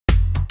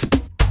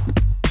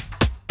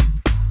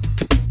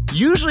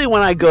Usually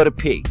when I go to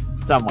pee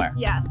somewhere,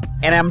 Yes.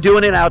 and I'm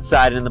doing it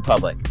outside and in the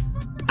public,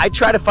 I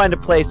try to find a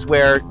place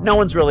where no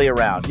one's really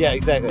around. Yeah,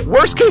 exactly.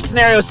 Worst case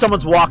scenario is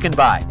someone's walking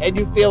by. And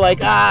you feel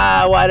like,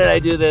 why did I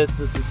do this?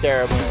 This is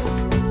terrible.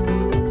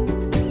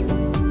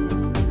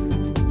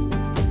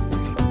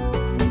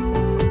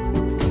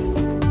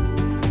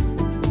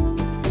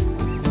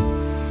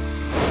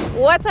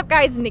 What's up,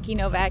 guys? Nikki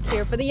Novak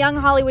here for the Young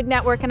Hollywood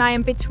Network, and I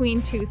am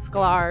between two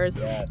Sklars,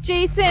 Yes.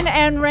 Jason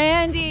and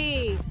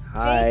Randy.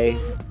 Hi.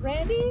 Jason,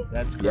 Randy?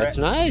 That's correct. That's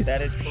nice.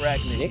 That is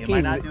correct, Nikki. Nikki, Am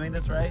I not doing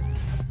this right?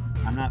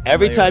 I'm not.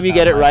 Every familiar time with you how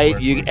get it my right,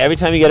 work you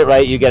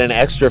works. get an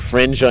extra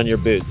fringe on your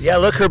boots. Yeah,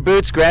 look, her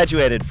boots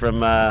graduated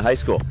from high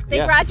school. They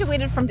Yeah.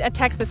 graduated from a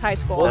Texas high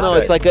school. Well, no,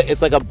 That's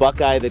it's like a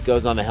Buckeye that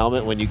goes on the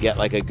helmet when you get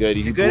like a good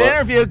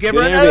Interview. Give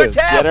good her another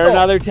interview. tassel. Get her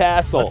another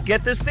tassel. Let's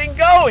get this thing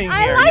going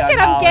I here. like Young it. I'm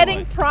Hollywood.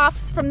 getting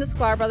props from the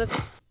Sklar brothers.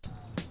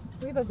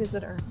 We have a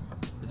visitor.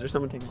 Is there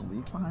someone taking a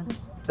leak behind us?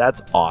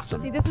 That's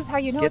awesome. See, this is how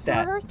you know Get it's a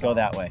that. rehearsal. Go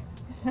that way.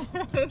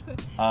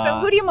 So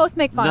who do you most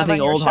make fun of on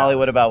Nothing your old show?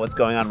 Hollywood about what's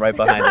going on right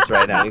behind us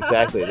right now.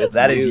 Exactly.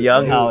 That is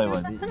young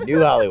Hollywood.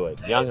 New Hollywood.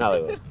 Young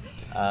Hollywood.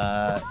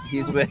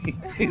 He's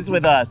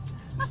with us.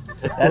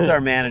 That's our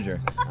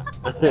manager.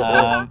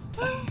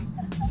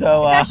 It's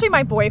actually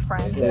my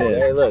boyfriend.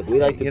 Hey, look, we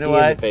like to You know pee in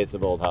what? the face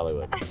of old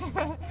Hollywood.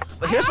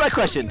 But here's my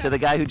question to the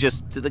guy who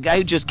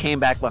just came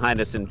back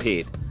behind us and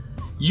peed.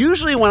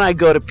 Usually when I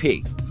go to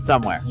pee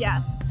somewhere,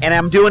 Yes. and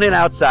I'm doing it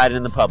outside and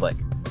in the public,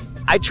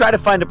 I try to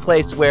find a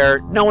place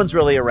where no one's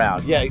really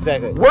around. Yeah,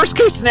 exactly. Worst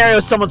case scenario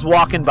is someone's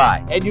walking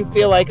by. And you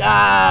feel like,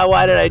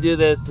 why did I do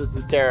this? This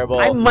is terrible.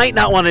 I might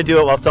not want to do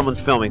it while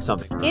someone's filming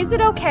something. Is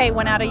it okay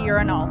when at a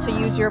urinal to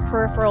use your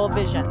peripheral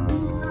vision?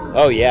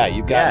 Oh yeah,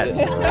 you've got Yes.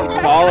 this.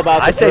 It's all about.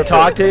 The I say peripheral.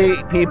 talk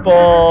to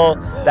people.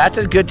 That's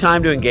a good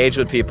time to engage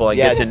with people and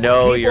get to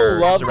know your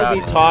People love to be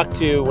surroundings. talked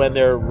to when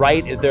they're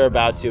right as they're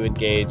about to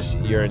engage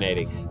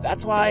urinating.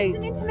 That's why. It's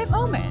an intimate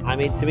moment. I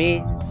mean, to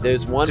me,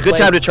 there's one. It's a good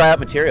time to try out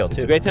material It's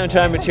too. a great time to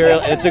try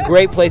material, and it's a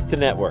great place to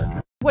network.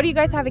 What do you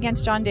guys have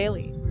against John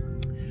Daly?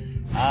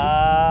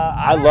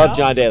 I love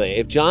John Daly.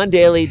 If John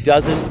Daly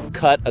doesn't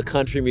cut a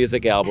country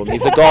music album,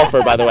 he's a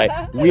golfer, by the way,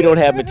 we don't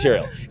have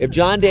material. If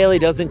John Daly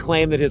doesn't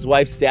claim that his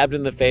wife stabbed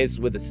him in the face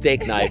with a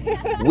steak knife,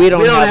 we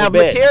don't have a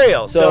bit.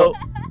 material. So,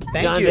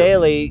 thank John you.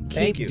 Daly,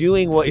 Thank keep you.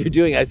 doing what you're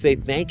doing. I say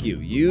thank you.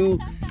 You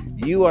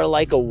are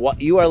like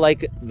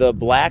the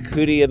black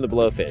Hootie and the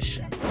Blowfish.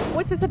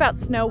 What's this about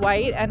Snow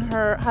White and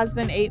her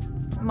husband 8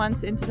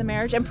 months into the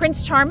marriage? And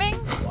Prince Charming?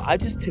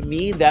 To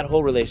me, that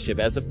whole relationship,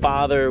 as a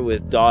father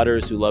with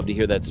daughters who love to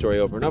hear that story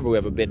over and over, we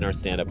have a bit in our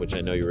stand-up, which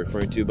I know you're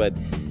referring to, but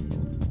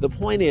the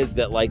point is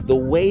that, like, the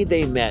way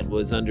they met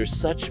was under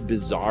such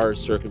bizarre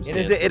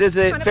circumstances. It is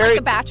a Kind of very. like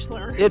a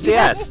bachelor. It's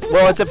yes.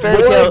 Well, it's a fairy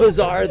More tale.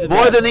 bizarre than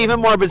more that. than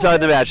even more bizarre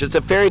than the Bachelor. It's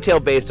a fairy tale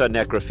based on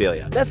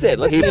necrophilia. That's it.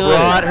 Let's He be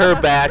brought honest.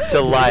 her back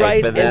to life,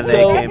 Right, and then and they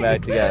so- came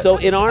back together. So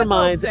in our That's all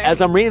minds, sick. as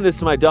I'm reading this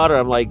to my daughter,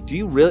 I'm like,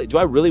 do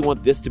I really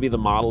want this to be the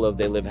model of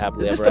they live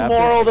happily is this ever the after?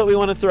 moral that we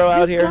want to throw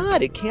out It's here?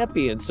 not. It can't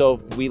be. And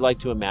so we like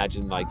to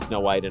imagine like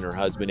Snow White and her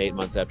husband 8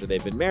 months after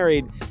they've been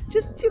married,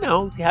 just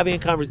having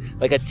a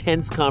like a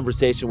tense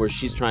conversation where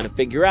she's trying to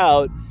figure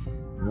out,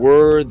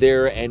 were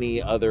there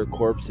any other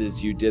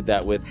corpses you did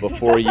that with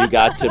before you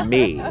got to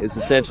me? Is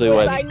essentially Was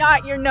what. I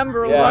not your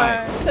number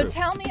Yeah. one? So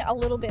tell me a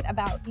little bit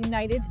about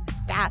United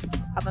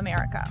Stats of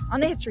America on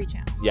the History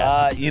Channel.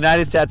 Yes.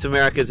 United States of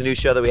America is a new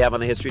show that we have on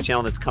the History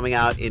Channel that's coming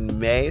out in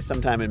May,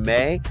 sometime in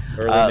May.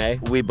 Early May.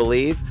 We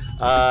believe.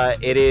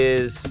 It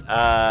is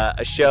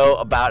a show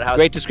about how...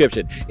 Great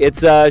description.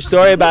 It's a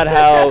story about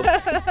how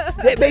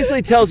it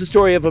basically tells the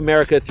story of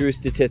America through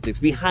statistics.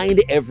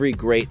 Behind every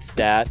great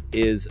stat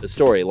is a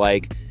story.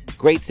 Like,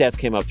 great stats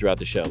came up throughout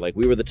the show. Like,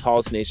 we were the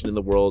tallest nation in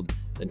the world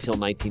until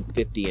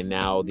 1950, and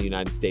now the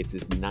United States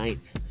is 9th.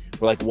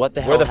 We're like, what the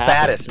hell We're the happened?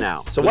 fattest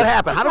now. So what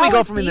happened? How do we go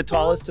Tallest from being the people?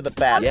 tallest to the How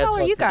fattest? tall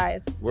are you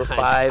guys? We're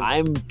five.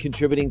 I'm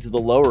contributing to the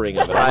lowering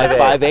of it. I'm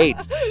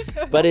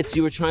 5'8". But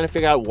you were trying to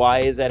figure out why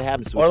is that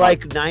happening. So we Or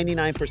talked- like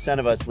 99%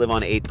 of us live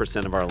on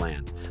 8% of our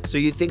land. So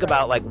you think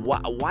about like,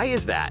 why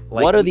is that?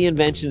 Like, what are the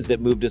inventions that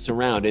moved us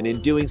around? And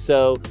in doing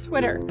so,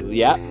 Twitter.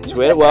 yeah,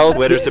 Twitter. Well,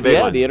 Twitter's a big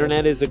yeah, one. the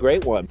internet is a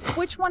great one.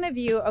 Which one of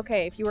you,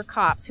 okay, if you were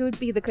cops, who would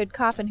be the good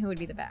cop and who would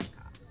be the bad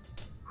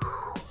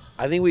cop?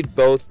 I think we'd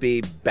both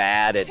be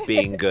bad at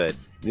being good.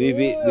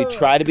 We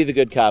try to be the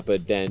good cop,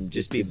 but then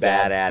just Be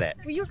bad at it.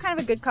 Well, you were kind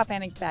of a good cop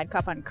and a bad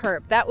cop on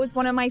Curb. That was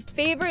one of my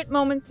favorite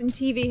moments in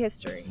TV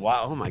history.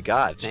 Wow! Oh my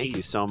God! Thank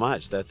you so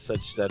much. That's so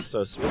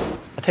sweet.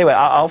 I'll tell you what.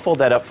 I'll fold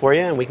that up for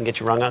you, and we can get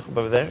you rung up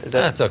over there. Is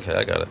that? That's okay.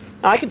 I got it.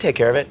 No, I can take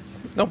care of it.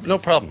 No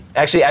problem.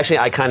 Actually,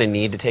 I kind of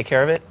need to take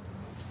care of it.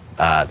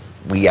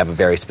 We have a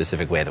very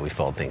specific way that we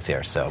fold things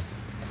here, so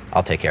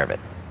I'll take care of it.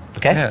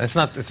 Okay? Yeah, it's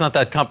not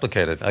that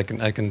complicated. I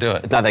can do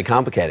it. It's not that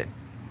complicated.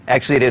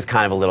 Actually, it is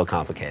kind of a little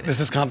complicated. This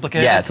is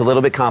complicated? Yeah, it's a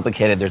little bit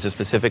complicated. There's a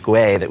specific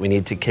way that we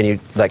need to. Can you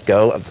let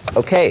go of?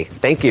 Okay,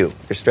 thank you.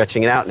 You're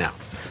stretching it out now.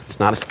 It's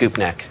not a scoop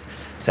neck.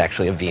 It's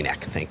actually a V-neck.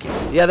 Thank you.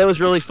 Yeah, that was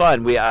really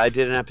fun. I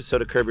did an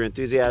episode of Curb Your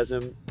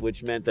Enthusiasm,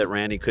 which meant that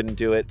Randy couldn't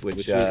do it, which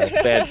was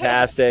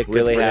fantastic.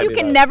 Really happy. You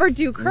can never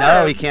do Curb.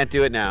 No, he can't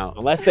do it now.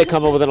 Unless they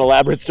come up with an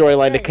elaborate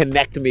storyline to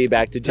connect me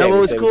back to Jay. No, what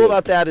was cool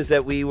about that is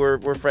that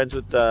we're friends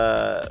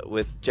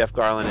with Jeff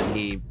Garland, and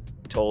he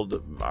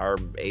told our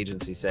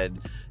agency, said,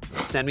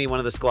 send me one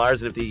of the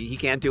Sklars, and if he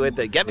can't do it,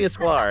 then get me a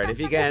Sklar. And if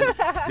he can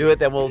do it,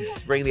 then we'll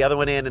bring the other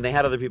one in. And they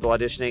had other people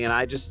auditioning, and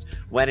I just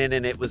went in,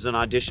 and it was an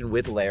audition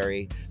with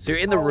Larry. So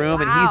you're in the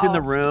room, and he's in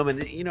the room, and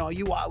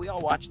we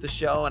all watch the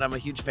show, and I'm a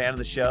huge fan of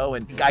the show.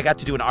 And I got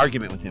to do an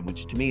argument with him,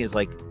 which to me is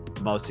like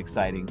the most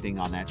exciting thing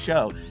on that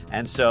show.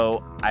 And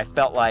so I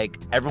felt like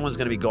everyone was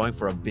going to be going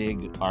for a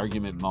big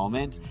argument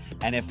moment.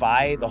 And if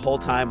I, the whole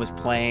time, was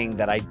playing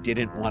that I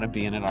didn't want to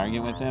be in an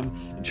argument with him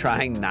and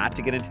trying not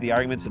to get into the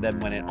argument, so then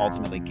when it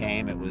ultimately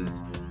came, it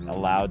was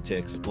allowed to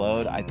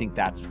explode, I think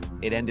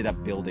it ended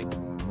up building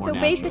more So naturally.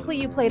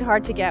 basically you played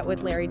hard to get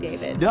with Larry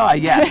David. No,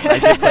 yes, I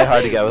did play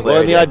hard to get with Larry.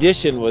 Well, the David.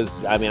 audition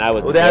was, I mean, I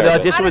was The there,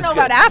 but- audition I was don't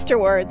know good. about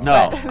afterwards.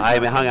 No, but-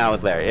 I hung out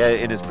with Larry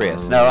in his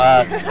Prius. No,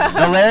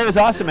 Larry was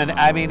awesome, and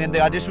and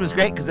the audition was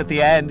great because at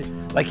the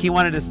end, like, he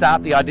wanted to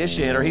stop the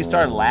audition, or he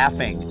started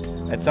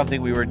laughing at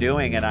something we were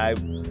doing,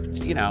 and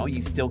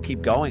you still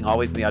keep going,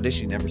 always in the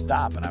audition, you never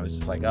stop, and I was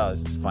just like, oh,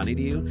 this is funny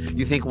to you?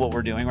 You think what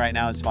we're doing right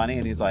now is funny?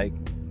 And he's like,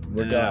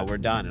 no, we're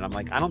done. And I'm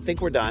like, I don't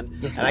think we're done.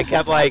 And I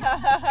kept like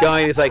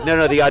going. He's like,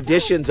 no, the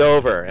audition's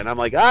over. And I'm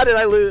like, did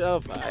I lose?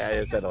 Oh, I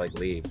just had to like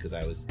leave because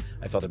I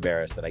felt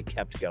embarrassed that I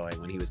kept going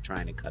when he was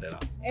trying to cut it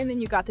off. And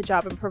then you got the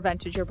job and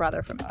prevented your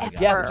brother from ever.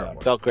 got the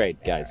job. Felt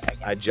great, guys.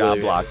 I job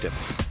blocked him.